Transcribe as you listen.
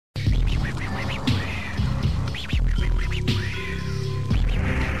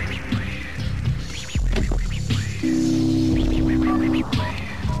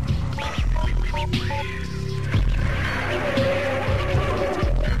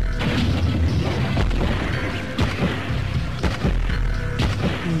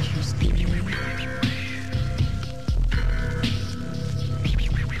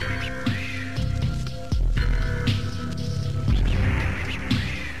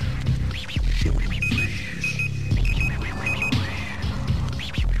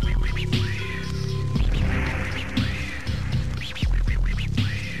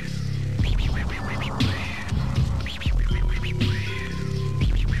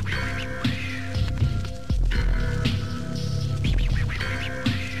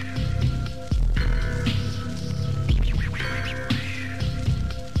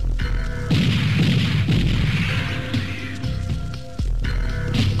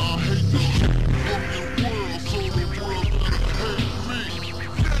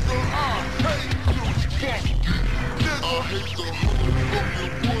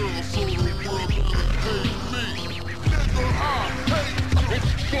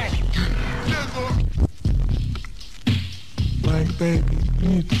baby, you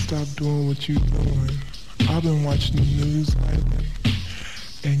need to stop doing what you're doing. I've been watching the news lately,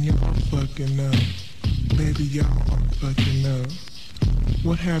 and y'all fucking up. Baby, y'all are fucking up.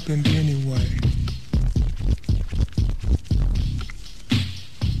 What happened anyway?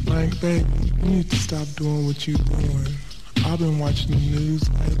 Like, baby, you need to stop doing what you're doing. I've been watching the news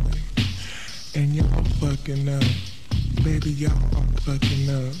lately, and y'all fucking up. Baby, y'all are fucking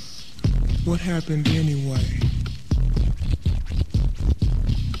up. What happened anyway?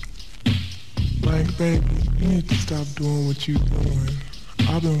 Like, baby, you need to stop doing what you're doing.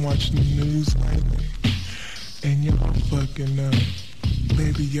 I've been watching the news lately, and y'all fucking up.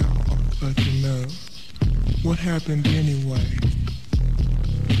 Baby, y'all are fucking up. What happened anyway?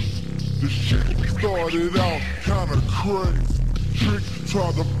 The shit started out kinda crazy. Trick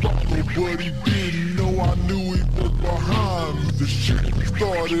tried to follow, but he didn't know I knew he was behind me. The shit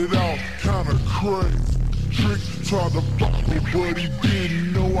started out kinda crazy. Trick tried to follow, but he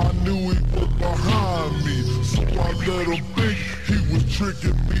didn't know I knew he was behind me. So I let him think he was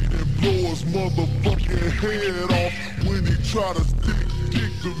tricking me and blow his motherfucking head off when he tried to stick him.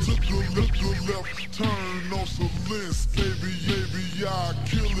 Took a left turn on Celeste. Baby, I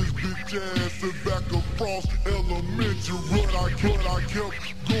kill his bitch ass and back across elementary. But I kept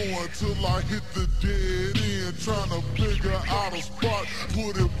going till I hit the dead end, trying to figure out a spot.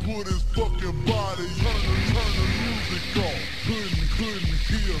 Put his fucking body, turn the music off. Couldn't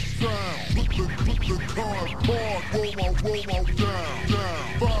hear sound. Put the car in park, roll my down.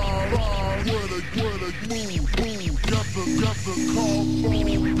 Fire, where they move. Got the car phone beat,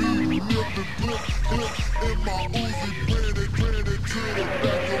 nipping, blip, in my Uzi, granted to the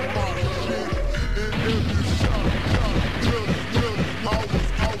back of my shit. And every shot, tell I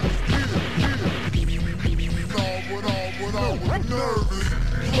was hit. But I was nervous.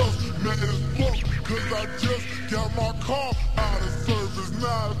 Plus, man, it's fuck, cause I just got my car out of service.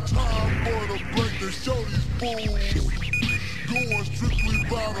 Now it's time for the break to show these fools. Going strictly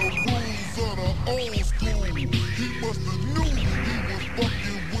by the rules of the old school. He musta knew he was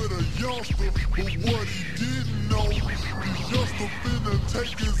fucking with a youngster, but what he didn't know, this youngster finna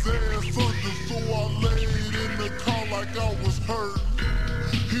take his ass under. So I laid in the car like I was hurt.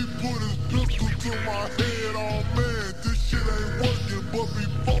 He put his pistol to my head, oh man, this shit ain't working. But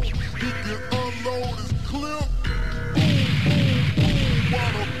before he can unload his clip, boom, why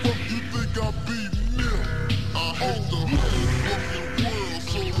the fuck you think I beat Nip? I hate the whole fucking world,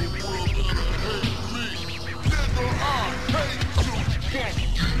 so the world better hate me. Nigga, I hate you, fuck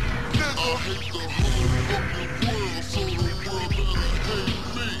you. Nigga, I hate the whole fucking world, so the world better hate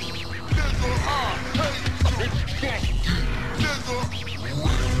me. Nigga, I hate you, fuck you. Nigga,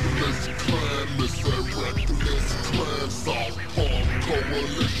 Wreckless clan, Mr. Wreckless clan, South Park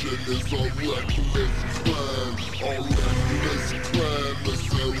Coalition is a Wreckless clan. A Wreckless clan,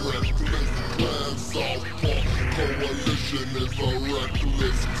 Mr. Wreckless clan, South Park Coalition is a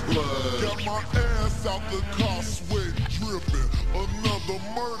Wreckless clan. Got my ass out the car, sweat dripping. Another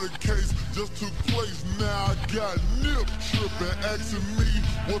murder case just took place. Now I got Nip tripping, asking me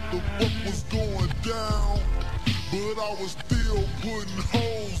what the fuck was going down. But I was still putting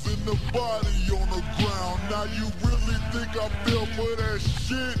holes in the body on the ground. Now you really think I fell for that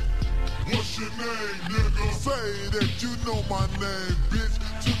shit? What's your name, nigga? Say that you know my name, bitch.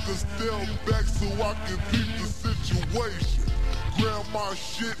 Took a step back so I could peep the situation. Grabbed my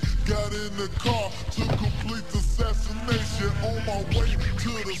shit, got in the car to complete the assassination. On my way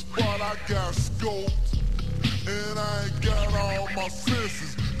to the spot, I got scoped. And I ain't got all my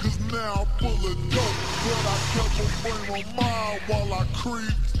senses, cause now I'm full of dope. But I kept a frame of mind while I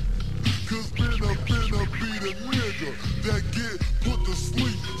creeped. Cause finna be the nigga that get put to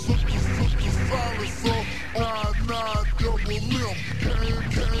sleep. Suck the silence up, 9 double M.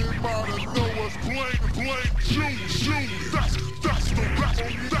 Came out of nowhere, blank, shoot. That's the rap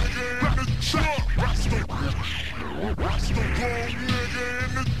nigga in the truck. That's the wrong nigga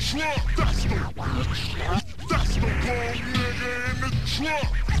in the truck. That's the wrong nigga in the truck.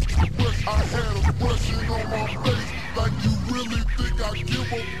 I had a brushing on my face, like you really think I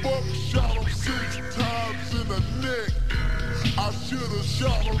give a fuck? Shot him 6 times in the neck. I should've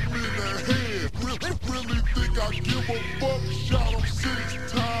shot him in the head. Really think I give a fuck? Shot him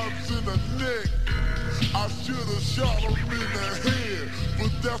 6 times in the neck. I should've shot him in the head,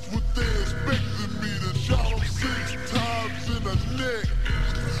 but that's what they expected me to. Shot him 6 times in the neck.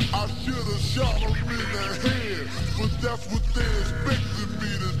 I should've shot him in the head, but that's what they expected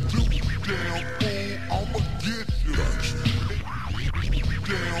me to do. Damn fool, I'ma get you.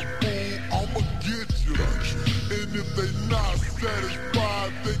 Damn fool, I'ma get you. And if they not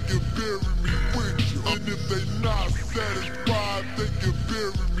satisfied, they can bury me with you. And if they not satisfied,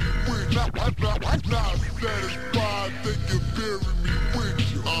 Not satisfied, they can bury me with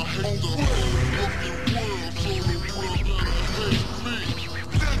you. I hate the whole fucking world, so the world better hate me.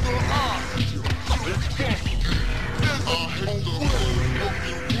 Nigga, I hate the whole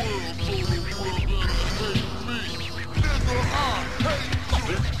fucking world, so the world better hate me. Nigga, I hate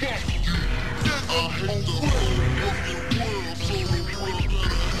you. I hate the whole fucking world, so the world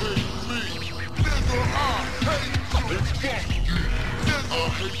better hate me. Nigga, I hate you. I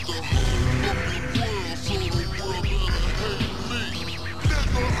hate the whole fucking world, so the world better hate me.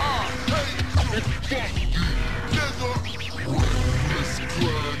 Nigga, I hate you. Nigga, Wreckless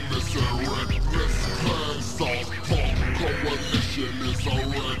clan, it's a Wreckless clan. South Park coalition is a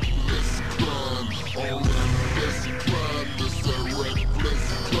Wreckless clan. A Wreckless clan, it's a Wreckless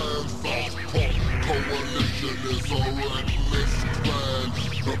clan. South Park coalition is a Wreckless clan.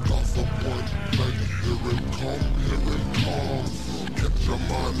 The gossip point, like here it come, here it comes. Get your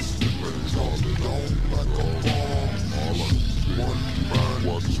mind slipping, charge it on like a bomb. One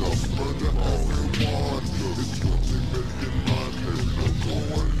man, just murder everyone. It's 20 million man, there's no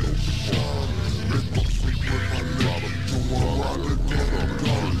coalition. Big bucks we put my leg to a rocket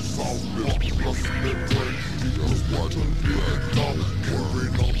gun. South Park plus mid-range, he was what to be a dog.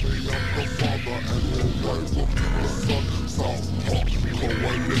 Carried on me, I'm the father, and the wife of